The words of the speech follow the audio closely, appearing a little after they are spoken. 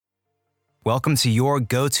Welcome to your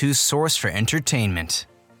go-to source for entertainment.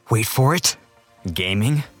 Wait for it.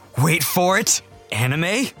 Gaming. Wait for it.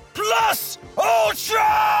 Anime. Plus Ultra!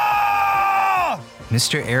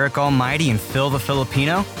 Mr. Eric Almighty and Phil the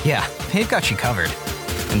Filipino? Yeah, they've got you covered.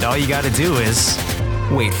 And all you gotta do is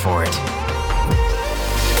wait for it.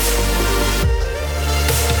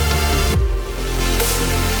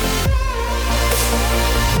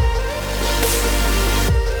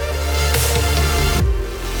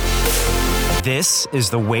 This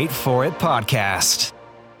is the Wait For It podcast.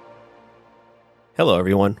 Hello,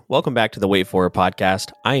 everyone. Welcome back to the Wait For It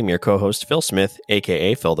podcast. I am your co-host, Phil Smith,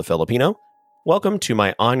 aka Phil the Filipino. Welcome to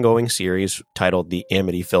my ongoing series titled The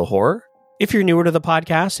Amity-Phil Horror. If you're newer to the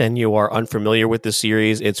podcast and you are unfamiliar with the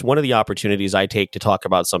series, it's one of the opportunities I take to talk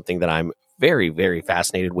about something that I'm very, very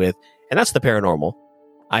fascinated with, and that's the paranormal.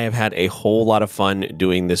 I have had a whole lot of fun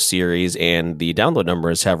doing this series, and the download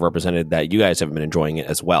numbers have represented that you guys have been enjoying it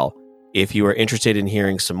as well. If you are interested in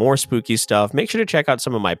hearing some more spooky stuff, make sure to check out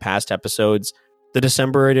some of my past episodes. The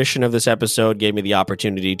December edition of this episode gave me the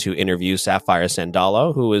opportunity to interview Sapphire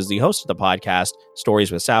Sandalo, who is the host of the podcast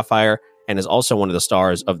Stories with Sapphire, and is also one of the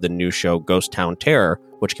stars of the new show Ghost Town Terror,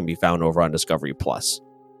 which can be found over on Discovery+.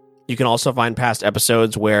 You can also find past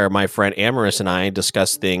episodes where my friend Amaris and I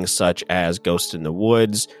discuss things such as ghosts in the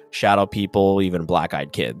woods, shadow people, even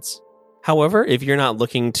black-eyed kids. However, if you're not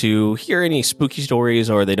looking to hear any spooky stories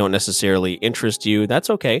or they don't necessarily interest you,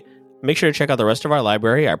 that's okay. Make sure to check out the rest of our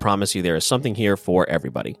library. I promise you there is something here for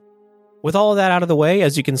everybody. With all of that out of the way,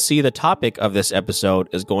 as you can see, the topic of this episode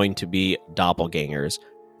is going to be doppelgangers.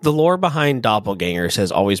 The lore behind doppelgangers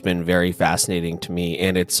has always been very fascinating to me,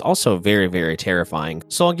 and it's also very, very terrifying.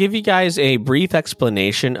 So I'll give you guys a brief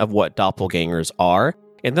explanation of what doppelgangers are,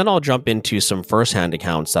 and then I'll jump into some first-hand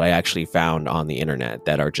accounts that I actually found on the internet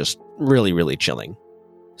that are just really, really chilling.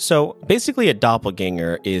 So basically a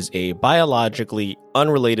doppelganger is a biologically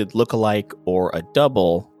unrelated lookalike or a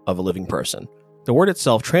double of a living person. The word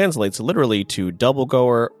itself translates literally to double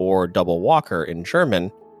goer or double walker in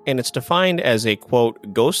German, and it's defined as a,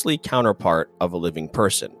 quote, ghostly counterpart of a living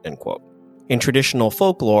person, end quote. In traditional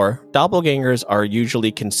folklore, doppelgangers are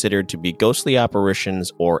usually considered to be ghostly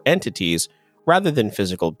apparitions or entities rather than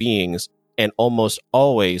physical beings, and almost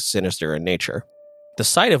always sinister in nature. The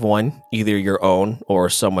sight of one, either your own or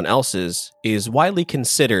someone else's, is widely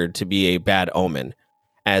considered to be a bad omen,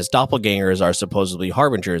 as doppelgangers are supposedly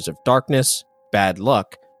harbingers of darkness, bad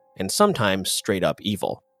luck, and sometimes straight-up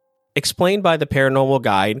evil. Explained by the Paranormal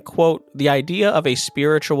Guide, quote, the idea of a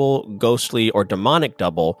spiritual, ghostly, or demonic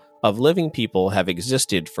double of living people have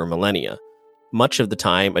existed for millennia. Much of the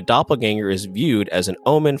time, a doppelganger is viewed as an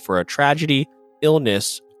omen for a tragedy,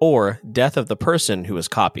 illness, or death of the person who is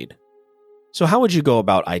copied. So how would you go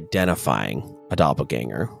about identifying a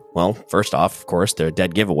doppelganger? Well, first off, of course, their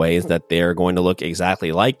dead giveaway is that they're going to look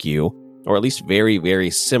exactly like you, or at least very,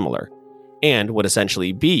 very similar, and would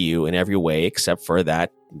essentially be you in every way except for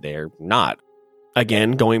that they're not.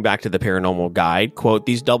 Again, going back to the Paranormal Guide, quote,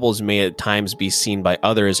 these doubles may at times be seen by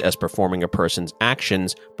others as performing a person's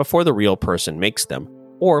actions before the real person makes them,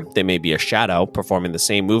 or they may be a shadow performing the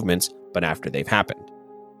same movements but after they've happened.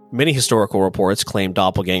 Many historical reports claim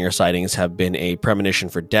doppelganger sightings have been a premonition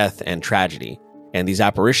for death and tragedy, and these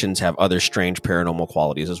apparitions have other strange paranormal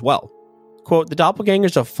qualities as well. Quote, the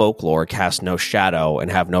doppelgangers of folklore cast no shadow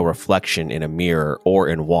and have no reflection in a mirror or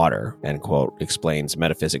in water, end quote, explains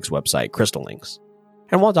metaphysics website Crystal Links.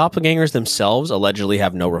 And while doppelgangers themselves allegedly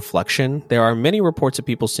have no reflection, there are many reports of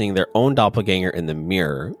people seeing their own doppelganger in the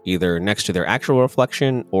mirror, either next to their actual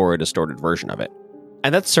reflection or a distorted version of it.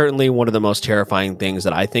 And that's certainly one of the most terrifying things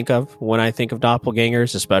that I think of when I think of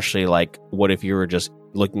doppelgangers, especially like, what if you were just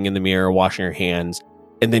looking in the mirror, washing your hands,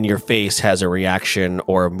 and then your face has a reaction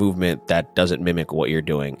or a movement that doesn't mimic what you're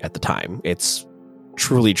doing at the time. It's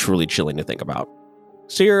truly, truly chilling to think about.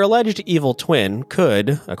 So your alleged evil twin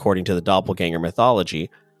could, according to the doppelganger mythology,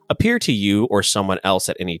 appear to you or someone else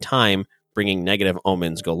at any time, bringing negative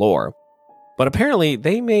omens galore. But apparently,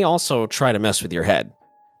 they may also try to mess with your head.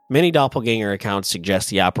 Many doppelganger accounts suggest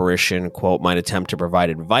the apparition, quote, might attempt to provide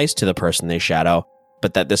advice to the person they shadow,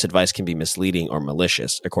 but that this advice can be misleading or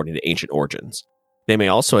malicious, according to ancient origins. They may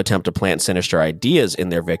also attempt to plant sinister ideas in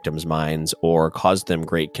their victims' minds or cause them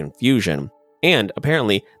great confusion, and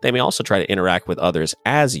apparently they may also try to interact with others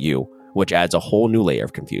as you, which adds a whole new layer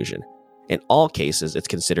of confusion. In all cases, it's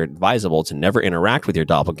considered advisable to never interact with your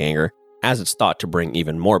doppelganger, as it's thought to bring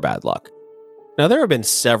even more bad luck. Now, there have been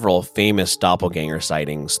several famous doppelganger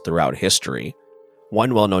sightings throughout history.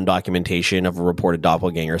 One well-known documentation of a reported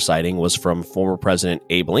doppelganger sighting was from former President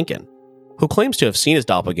Abe Lincoln, who claims to have seen his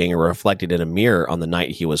doppelganger reflected in a mirror on the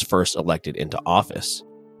night he was first elected into office.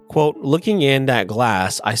 Quote, looking in that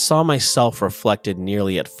glass, I saw myself reflected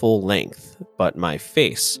nearly at full length, but my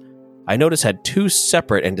face, I noticed, had two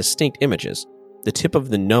separate and distinct images, the tip of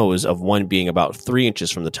the nose of one being about 3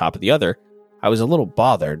 inches from the top of the other. I was a little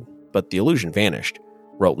bothered, but the illusion vanished,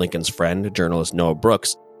 wrote Lincoln's friend, journalist Noah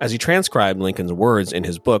Brooks, as he transcribed Lincoln's words in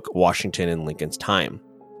his book, Washington in Lincoln's Time.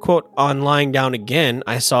 Quote, on lying down again,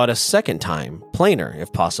 I saw it a second time, plainer,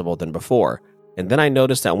 if possible, than before, and then I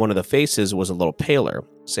noticed that one of the faces was a little paler,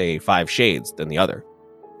 say 5 shades, than the other.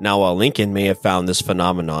 Now, while Lincoln may have found this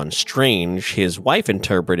phenomenon strange, his wife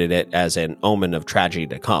interpreted it as an omen of tragedy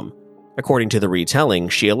to come. According to the retelling,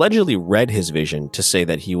 she allegedly read his vision to say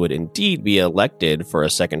that he would indeed be elected for a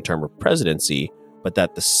second term of presidency, but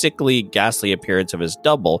that the sickly, ghastly appearance of his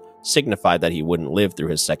double signified that he wouldn't live through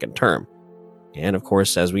his second term. And of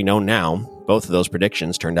course, as we know now, both of those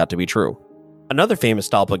predictions turned out to be true. Another famous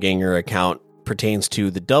doppelganger account pertains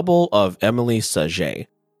to the double of Emily Saget.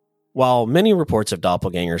 While many reports of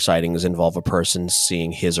doppelganger sightings involve a person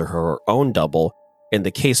seeing his or her own double, in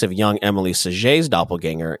the case of young Emily Saget's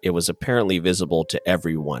doppelganger, it was apparently visible to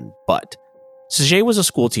everyone but. Saget was a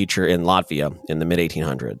school teacher in Latvia in the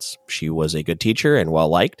mid-1800s. She was a good teacher and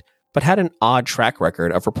well-liked, but had an odd track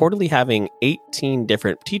record of reportedly having 18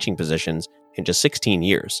 different teaching positions in just 16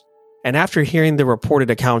 years. And after hearing the reported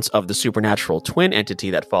accounts of the supernatural twin entity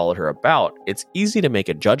that followed her about, it's easy to make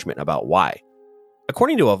a judgment about why.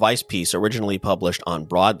 According to a Vice piece originally published on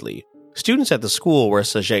Broadly, students at the school where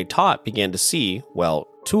Saget taught began to see, well,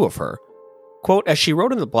 2 of her. Quote, as she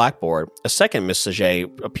wrote on the blackboard, a second Miss Saget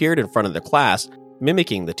appeared in front of the class,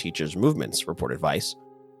 mimicking the teacher's movements, reported Vice.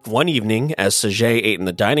 One evening, as Saget ate in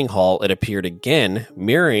the dining hall, it appeared again,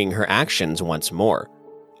 mirroring her actions once more.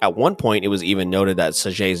 At one point, it was even noted that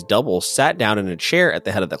Saget's double sat down in a chair at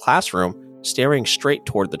the head of the classroom, staring straight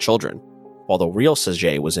toward the children, while the real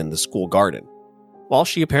Saget was in the school garden. While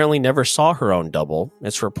she apparently never saw her own double,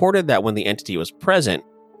 it's reported that when the entity was present,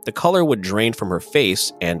 the color would drain from her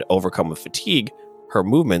face, and overcome with fatigue, her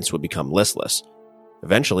movements would become listless.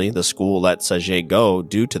 Eventually, the school let Saget go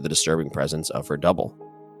due to the disturbing presence of her double.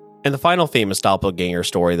 And the final famous doppelganger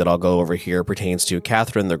story that I'll go over here pertains to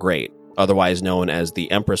Catherine the Great, otherwise known as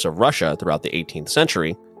the Empress of Russia throughout the 18th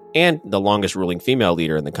century, and the longest ruling female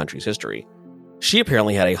leader in the country's history. She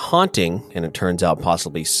apparently had a haunting, and it turns out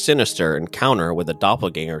possibly sinister, encounter with a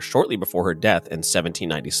doppelganger shortly before her death in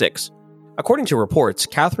 1796. According to reports,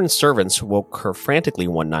 Catherine's servants woke her frantically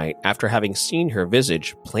one night after having seen her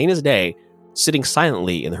visage, plain as day, sitting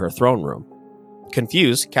silently in her throne room.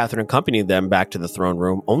 Confused, Catherine accompanied them back to the throne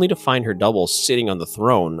room, only to find her double sitting on the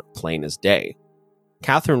throne, plain as day.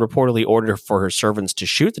 Catherine reportedly ordered for her servants to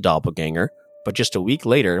shoot the doppelganger, but just a week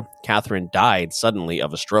later, Catherine died suddenly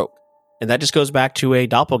of a stroke. And that just goes back to a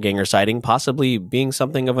doppelganger sighting possibly being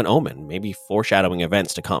something of an omen, maybe foreshadowing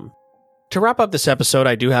events to come. To wrap up this episode,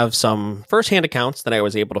 I do have some first-hand accounts that I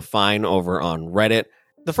was able to find over on Reddit.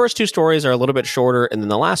 The first 2 stories are a little bit shorter, and then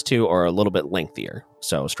the last 2 are a little bit lengthier,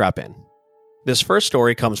 so strap in. This first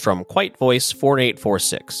story comes from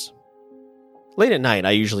QuiteVoice4846. Late at night,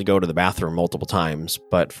 I usually go to the bathroom multiple times,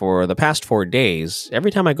 but for the past 4 days,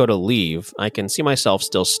 every time I go to leave, I can see myself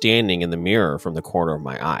still standing in the mirror from the corner of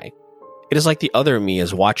my eye. It is like the other me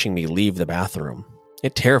is watching me leave the bathroom.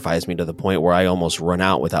 It terrifies me to the point where I almost run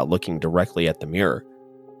out without looking directly at the mirror.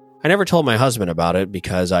 I never told my husband about it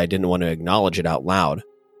because I didn't want to acknowledge it out loud.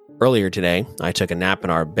 Earlier today, I took a nap in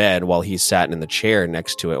our bed while he sat in the chair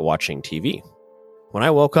next to it watching TV. When I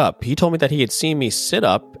woke up, he told me that he had seen me sit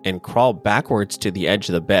up and crawl backwards to the edge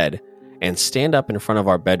of the bed and stand up in front of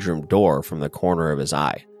our bedroom door from the corner of his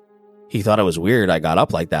eye. He thought it was weird I got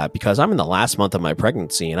up like that because I'm in the last month of my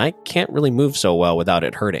pregnancy and I can't really move so well without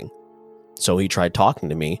it hurting. So he tried talking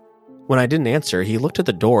to me. When I didn't answer, he looked at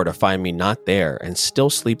the door to find me not there and still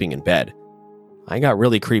sleeping in bed. I got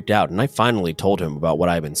really creeped out and I finally told him about what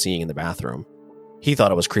I've been seeing in the bathroom. He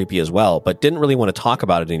thought it was creepy as well, but didn't really want to talk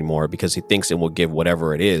about it anymore because he thinks it will give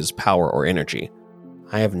whatever it is power or energy.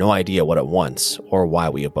 I have no idea what it wants or why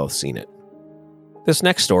we have both seen it. This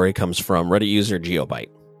next story comes from Reddit user Geobite.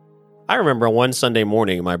 I remember one Sunday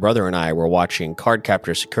morning, my brother and I were watching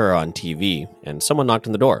Cardcaptor Sakura on TV, and someone knocked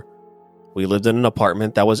on the door. We lived in an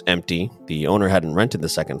apartment that was empty. The owner hadn't rented the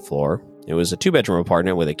second floor. It was a 2-bedroom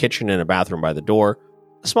apartment with a kitchen and a bathroom by the door.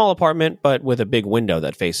 A small apartment, but with a big window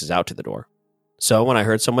that faces out to the door. So when I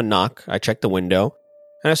heard someone knock, I checked the window,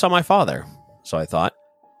 and I saw my father. So I thought.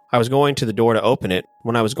 I was going to the door to open it.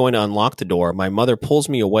 When I was going to unlock the door, my mother pulls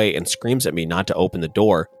me away and screams at me not to open the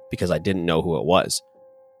door because I didn't know who it was.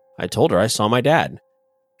 I told her I saw my dad.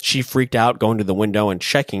 She freaked out going to the window and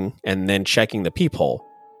then checking the peephole.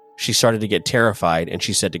 She started to get terrified, and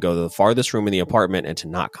she said to go to the farthest room in the apartment and to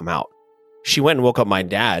not come out. She went and woke up my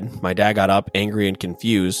dad. My dad got up, angry and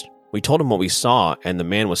confused. We told him what we saw, and the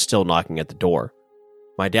man was still knocking at the door.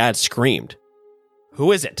 My dad screamed,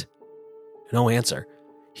 "Who is it?" No answer.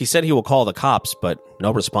 He said he will call the cops, but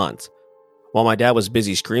no response. While my dad was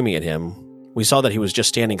busy screaming at him, we saw that he was just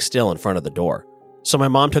standing still in front of the door. So my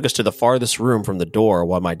mom took us to the farthest room from the door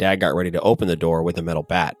while my dad got ready to open the door with a metal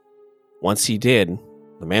bat. Once he did,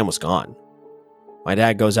 the man was gone. My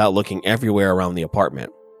dad goes out looking everywhere around the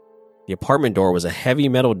apartment. The apartment door was a heavy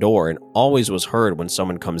metal door and always was heard when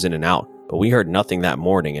someone comes in and out, but we heard nothing that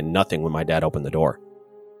morning and nothing when my dad opened the door.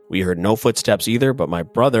 We heard no footsteps either, but my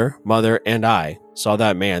brother, mother, and I saw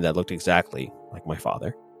that man that looked exactly like my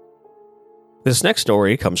father. This next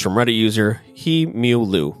story comes from Reddit user He Mew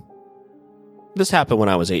Lu. This happened when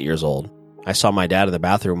I was 8 years old. I saw my dad in the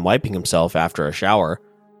bathroom wiping himself after a shower,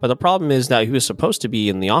 but the problem is that he was supposed to be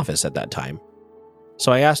in the office at that time.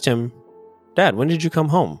 So I asked him, "Dad, when did you come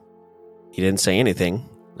home?" He didn't say anything.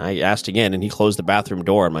 I asked again, and he closed the bathroom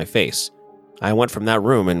door in my face. I went from that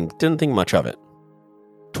room and didn't think much of it.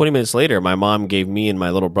 20 minutes later, my mom gave me and my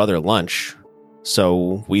little brother lunch.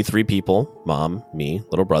 So we 3 people, mom, me,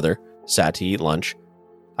 little brother, sat to eat lunch.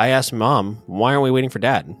 I asked Mom, "Why aren't we waiting for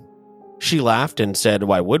Dad?" She laughed and said,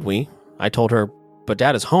 "Why would we?" I told her, "But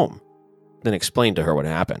Dad is home." Then explained to her what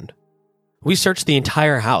happened. We searched the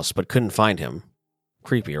entire house but couldn't find him.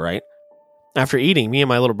 Creepy, right? After eating, me and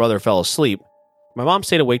my little brother fell asleep. My mom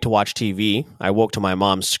stayed awake to watch TV. I woke to my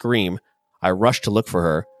mom's scream. I rushed to look for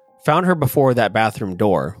her, found her before that bathroom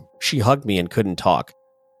door. She hugged me and couldn't talk.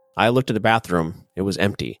 I looked at the bathroom. It was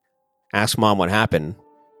empty. Asked Mom what happened.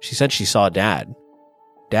 She said she saw Dad.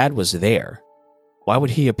 Dad was there. Why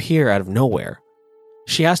would he appear out of nowhere?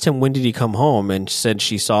 She asked him when did he come home and said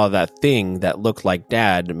she saw that thing that looked like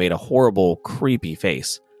Dad made a horrible, creepy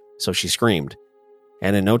face. So she screamed.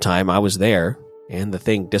 And in no time, I was there, and the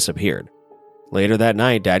thing disappeared. Later that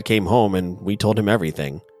night, Dad came home and we told him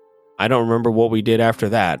everything. I don't remember what we did after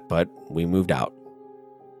that, but we moved out.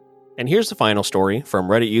 And here's the final story from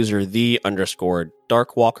Reddit user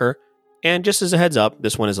 _Darkwalker. And just as a heads up,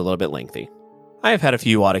 this one is a little bit lengthy. I have had a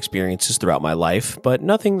few odd experiences throughout my life, but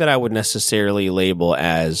nothing that I would necessarily label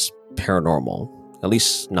as paranormal, at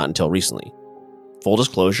least not until recently. Full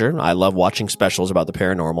disclosure, I love watching specials about the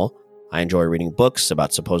paranormal. I enjoy reading books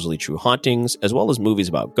about supposedly true hauntings, as well as movies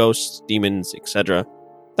about ghosts, demons, etc.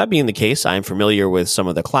 That being the case, I am familiar with some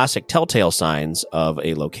of the classic telltale signs of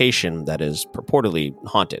a location that is purportedly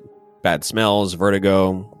haunted. Bad smells,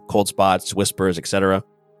 vertigo, cold spots, whispers, etc.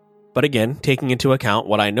 But again, taking into account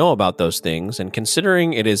what I know about those things and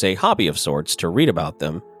considering it is a hobby of sorts to read about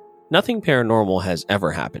them, nothing paranormal has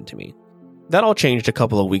ever happened to me. That all changed a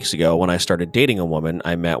couple of weeks ago when I started dating a woman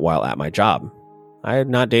I met while at my job. I had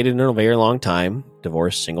not dated in a very long time,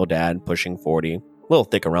 divorced, single dad, pushing 40, a little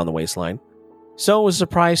thick around the waistline. So it was a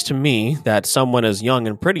surprise to me that someone as young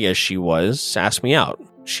and pretty as she was asked me out.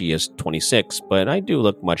 She is 26, but I do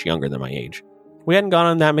look much younger than my age. We hadn't gone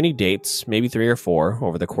on that many dates, maybe 3 or 4,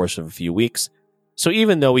 over the course of a few weeks. So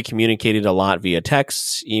even though we communicated a lot via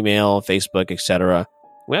texts, email, Facebook, etc.,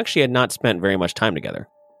 we actually had not spent very much time together.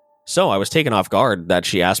 So I was taken off guard that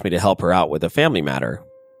she asked me to help her out with a family matter.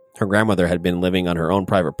 Her grandmother had been living on her own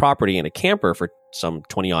private property in a camper for some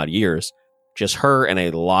 20-odd years, just her and a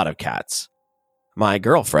lot of cats. My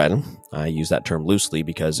girlfriend, I use that term loosely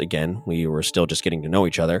because, again, we were still just getting to know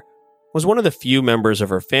each other, was one of the few members of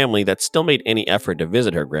her family that still made any effort to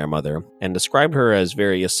visit her grandmother and described her as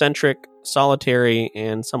very eccentric, solitary,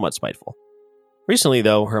 and somewhat spiteful. Recently,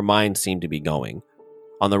 though, her mind seemed to be going.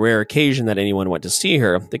 On the rare occasion that anyone went to see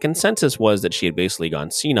her, the consensus was that she had basically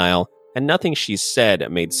gone senile, and nothing she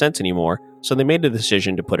said made sense anymore, so they made the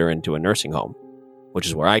decision to put her into a nursing home, which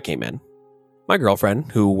is where I came in. My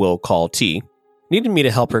girlfriend, who we'll call T, needed me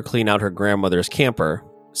to help her clean out her grandmother's camper,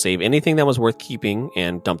 save anything that was worth keeping,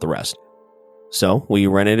 and dump the rest. So we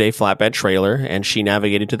rented a flatbed trailer, and she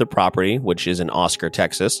navigated to the property, which is in Oscar,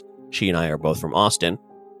 Texas. She and I are both from Austin.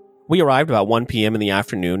 We arrived about 1 p.m. in the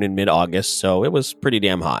afternoon in mid-August, so it was pretty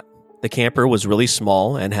damn hot. The camper was really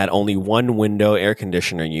small and had only one window air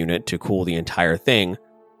conditioner unit to cool the entire thing,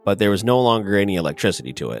 but there was no longer any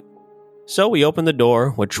electricity to it. So we opened the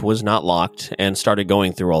door, which was not locked, and started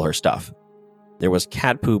going through all her stuff. There was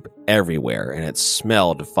cat poop everywhere, and it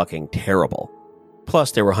smelled fucking terrible.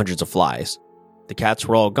 Plus, there were hundreds of flies. The cats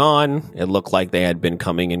were all gone. It looked like they had been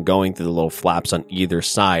coming and going through the little flaps on either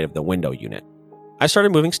side of the window unit. I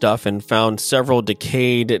started moving stuff and found several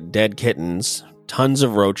decayed, dead kittens, tons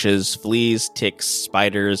of roaches, fleas, ticks,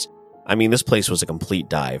 spiders. I mean, this place was a complete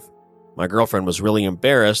dive. My girlfriend was really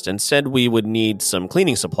embarrassed and said we would need some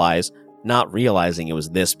cleaning supplies, not realizing it was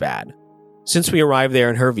this bad. Since we arrived there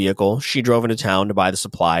in her vehicle, she drove into town to buy the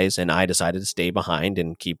supplies, and I decided to stay behind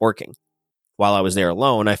and keep working. While I was there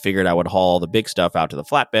alone, I figured I would haul the big stuff out to the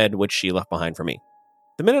flatbed, which she left behind for me.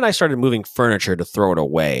 The minute I started moving furniture to throw it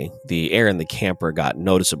away, the air in the camper got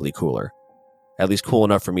noticeably cooler. At least cool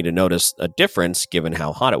enough for me to notice a difference given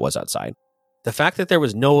how hot it was outside. The fact that there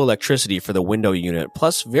was no electricity for the window unit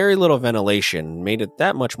plus very little ventilation made it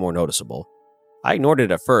that much more noticeable. I ignored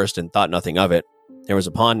it at first and thought nothing of it. There was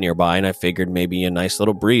a pond nearby and I figured maybe a nice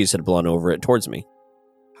little breeze had blown over it towards me.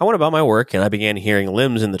 I went about my work and I began hearing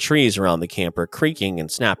limbs in the trees around the camper creaking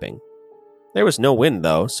and snapping. There was no wind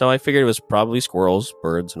though, so I figured it was probably squirrels,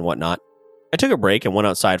 birds, and whatnot. I took a break and went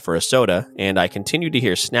outside for a soda, and I continued to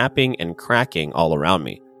hear snapping and cracking all around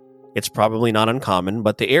me. It's probably not uncommon,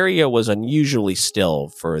 but the area was unusually still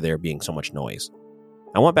for there being so much noise.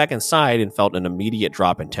 I went back inside and felt an immediate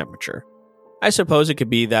drop in temperature. I suppose it could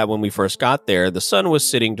be that when we first got there, the sun was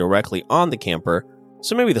sitting directly on the camper,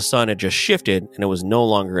 so maybe the sun had just shifted and it was no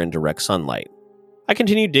longer in direct sunlight. I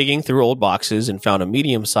continued digging through old boxes and found a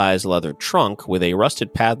medium-sized leather trunk with a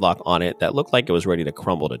rusted padlock on it that looked like it was ready to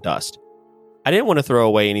crumble to dust. I didn't want to throw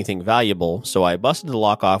away anything valuable, so I busted the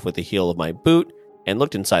lock off with the heel of my boot and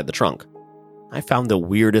looked inside the trunk. I found the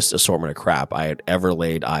weirdest assortment of crap I had ever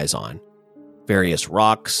laid eyes on. Various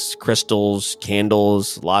rocks, crystals,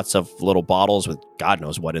 candles, lots of little bottles with God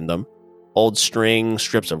knows what in them, old string,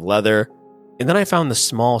 strips of leather, and then I found the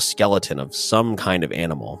small skeleton of some kind of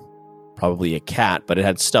animal. Probably a cat, but it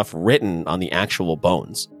had stuff written on the actual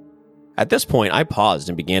bones. At this point, I paused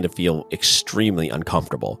and began to feel extremely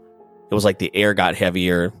uncomfortable. It was like the air got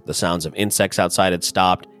heavier, the sounds of insects outside had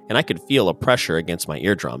stopped, and I could feel a pressure against my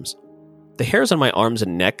eardrums. The hairs on my arms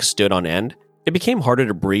and neck stood on end. It became harder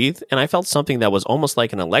to breathe, and I felt something that was almost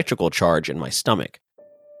like an electrical charge in my stomach.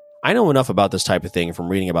 I know enough about this type of thing from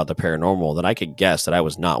reading about the paranormal that I could guess that I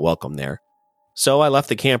was not welcome there. So I left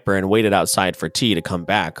the camper and waited outside for T to come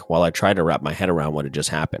back while I tried to wrap my head around what had just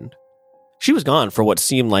happened. She was gone for what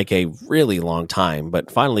seemed like a really long time, but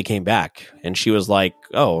finally came back, and she was like,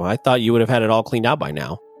 "Oh, I thought you would have had it all cleaned out by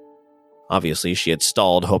now." Obviously, she had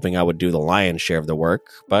stalled, hoping I would do the lion's share of the work,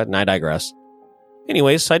 but I digress.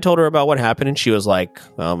 Anyways, I told her about what happened, and she was like,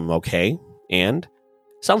 okay, and?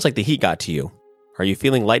 Sounds like the heat got to you. Are you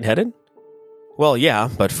feeling lightheaded? Well, yeah,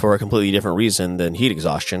 but for a completely different reason than heat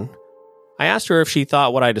exhaustion. I asked her if she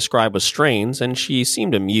thought what I described was strains, and she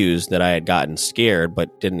seemed amused that I had gotten scared,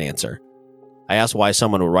 but didn't answer. I asked why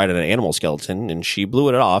someone would write on an animal skeleton, and she blew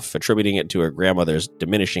it off, attributing it to her grandmother's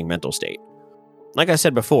diminishing mental state. Like I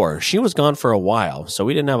said before, she was gone for a while, so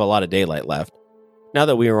we didn't have a lot of daylight left. Now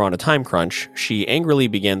that we were on a time crunch, she angrily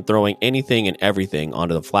began throwing anything and everything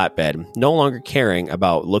onto the flatbed, no longer caring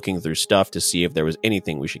about looking through stuff to see if there was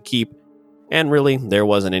anything we should keep, and really, there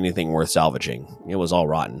wasn't anything worth salvaging. It was all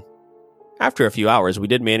rotten. After a few hours, we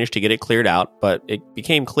did manage to get it cleared out, but it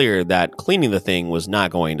became clear that cleaning the thing was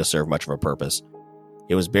not going to serve much of a purpose.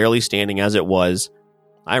 It was barely standing as it was.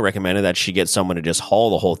 I recommended that she get someone to just haul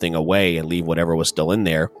the whole thing away and leave whatever was still in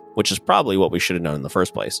there, which is probably what we should have done in the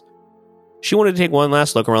first place. She wanted to take one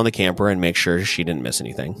last look around the camper and make sure she didn't miss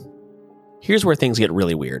anything. Here's where things get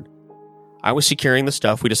really weird. I was securing the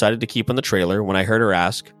stuff we decided to keep in the trailer when I heard her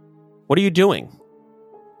ask, "What are you doing?"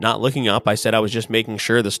 Not looking up, I said I was just making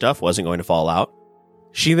sure the stuff wasn't going to fall out.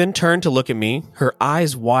 She then turned to look at me, her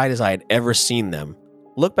eyes wide as I had ever seen them,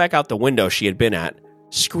 looked back out the window she had been at,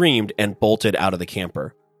 screamed, and bolted out of the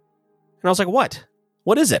camper. And I was like, "What?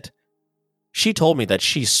 What is it?" She told me that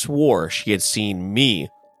she swore she had seen me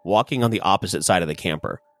walking on the opposite side of the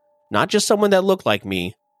camper. Not just someone that looked like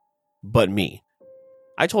me, but me.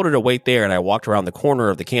 I told her to wait there and I walked around the corner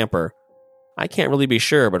of the camper. I can't really be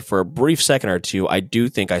sure, but for a brief second or two, I do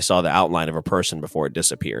think I saw the outline of a person before it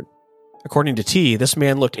disappeared. According to T, this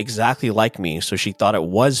man looked exactly like me, so she thought it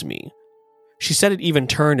was me. She said it even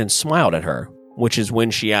turned and smiled at her, which is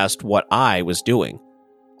when she asked what I was doing.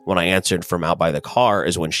 When I answered from out by the car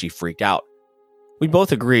is when she freaked out. We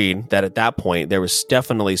both agreed that at that point there was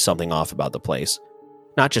definitely something off about the place.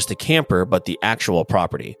 Not just the camper, but the actual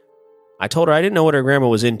property. I told her I didn't know what her grandma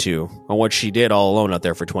was into, or what she did all alone out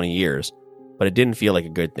there for 20 years, but it didn't feel like a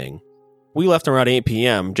good thing. We left around 8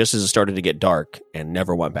 p.m. just as it started to get dark, and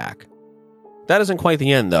never went back. That isn't quite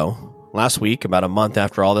the end, though. Last week, about a month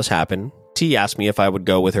after all this happened, T asked me if I would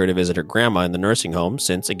go with her to visit her grandma in the nursing home,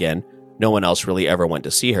 since, again, no one else really ever went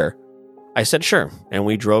to see her. I said sure, and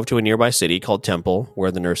we drove to a nearby city called Temple,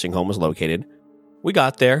 where the nursing home was located. We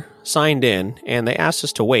got there, signed in, and they asked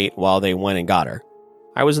us to wait while they went and got her.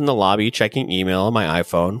 I was in the lobby checking email on my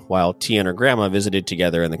iPhone while T and her grandma visited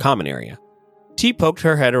together in the common area. T poked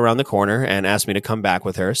her head around the corner and asked me to come back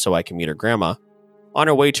with her so I can meet her grandma. On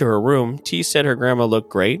her way to her room, T said her grandma looked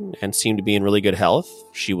great and seemed to be in really good health.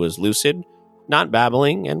 She was lucid, not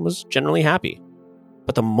babbling, and was generally happy.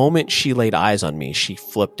 But the moment she laid eyes on me, she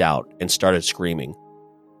flipped out and started screaming.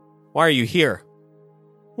 "Why are you here?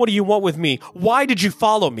 What do you want with me? Why did you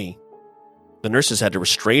follow me?" The nurses had to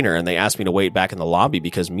restrain her and they asked me to wait back in the lobby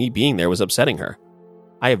because me being there was upsetting her.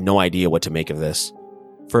 I have no idea what to make of this.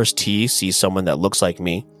 First, T sees someone that looks like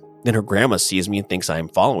me. Then her grandma sees me and thinks I am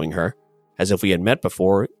following her, as if we had met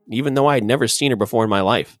before, even though I had never seen her before in my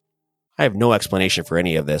life. I have no explanation for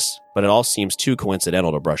any of this, but it all seems too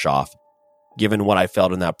coincidental to brush off. Given what I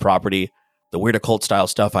felt in that property, the weird occult-style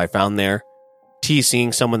stuff I found there, T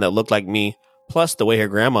seeing someone that looked like me, plus the way her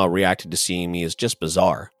grandma reacted to seeing me is just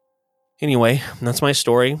bizarre. Anyway, that's my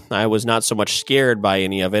story. I was not so much scared by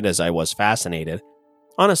any of it as I was fascinated.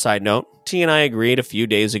 On a side note, T and I agreed a few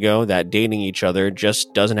days ago that dating each other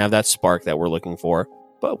just doesn't have that spark that we're looking for,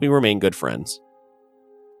 but we remain good friends.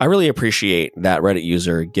 I really appreciate that Reddit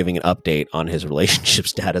user giving an update on his relationship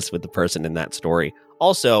status with the person in that story.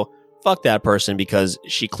 Also, fuck that person because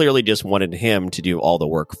she clearly just wanted him to do all the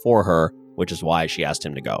work for her, which is why she asked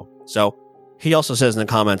him to go. So, he also says in the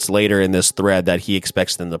comments later in this thread that he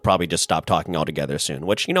expects them to probably just stop talking altogether soon,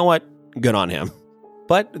 which, you know what? Good on him.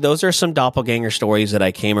 But those are some doppelganger stories that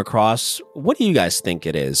I came across. What do you guys think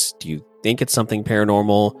it is? Do you think it's something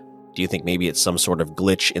paranormal? Do you think maybe it's some sort of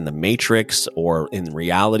glitch in the Matrix or in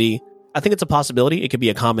reality? I think it's a possibility. It could be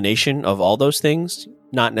a combination of all those things,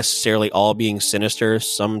 not necessarily all being sinister.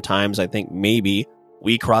 Sometimes I think maybe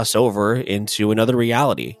we cross over into another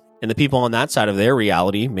reality. And the people on that side of their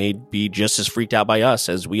reality may be just as freaked out by us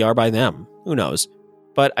as we are by them. Who knows?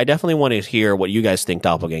 But I definitely want to hear what you guys think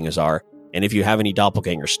doppelgangers are. And if you have any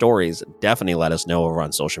doppelganger stories, definitely let us know over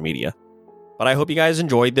on social media. But I hope you guys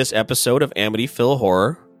enjoyed this episode of Amity-Phil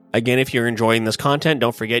Horror. Again, if you're enjoying this content,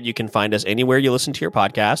 don't forget you can find us anywhere you listen to your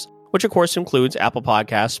podcast, which of course includes Apple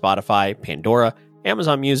Podcasts, Spotify, Pandora,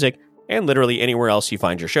 Amazon Music, and literally anywhere else you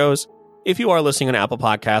find your shows. If you are listening on Apple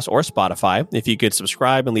Podcasts or Spotify, if you could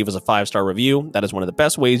subscribe and leave us a 5-star review, that is one of the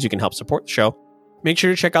best ways you can help support the show. Make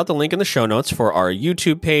sure to check out the link in the show notes for our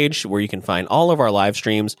YouTube page, where you can find all of our live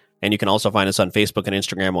streams, and you can also find us on Facebook and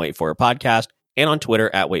Instagram, Wait For It Podcast, and on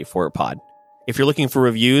Twitter at Wait For It Pod. If you're looking for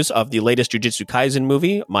reviews of the latest Jujutsu Kaisen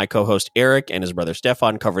movie, my co-host Eric and his brother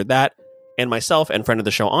Stefan covered that, and myself and friend of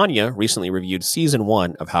the show Anya recently reviewed Season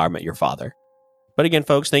 1 of How I Met Your Father. But again,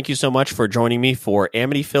 folks, thank you so much for joining me for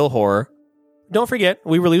Amity-Phil Horror. Don't forget,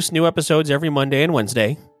 we release new episodes every Monday and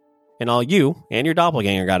Wednesday, and all you and your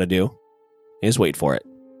doppelganger gotta do is wait for it.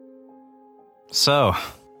 So,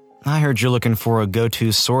 I heard you're looking for a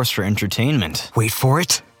go-to source for entertainment. Wait for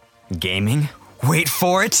it. Gaming. Wait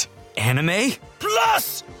for it. Anime.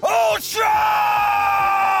 Plus Ultra!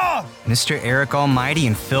 Mr. Eric Almighty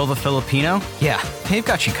and Phil the Filipino? Yeah, they've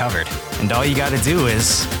got you covered. And all you gotta do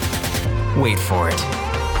is wait for it.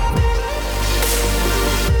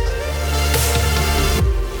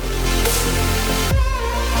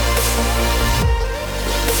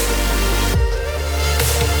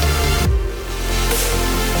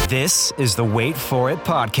 This is the Wait For It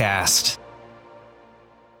podcast.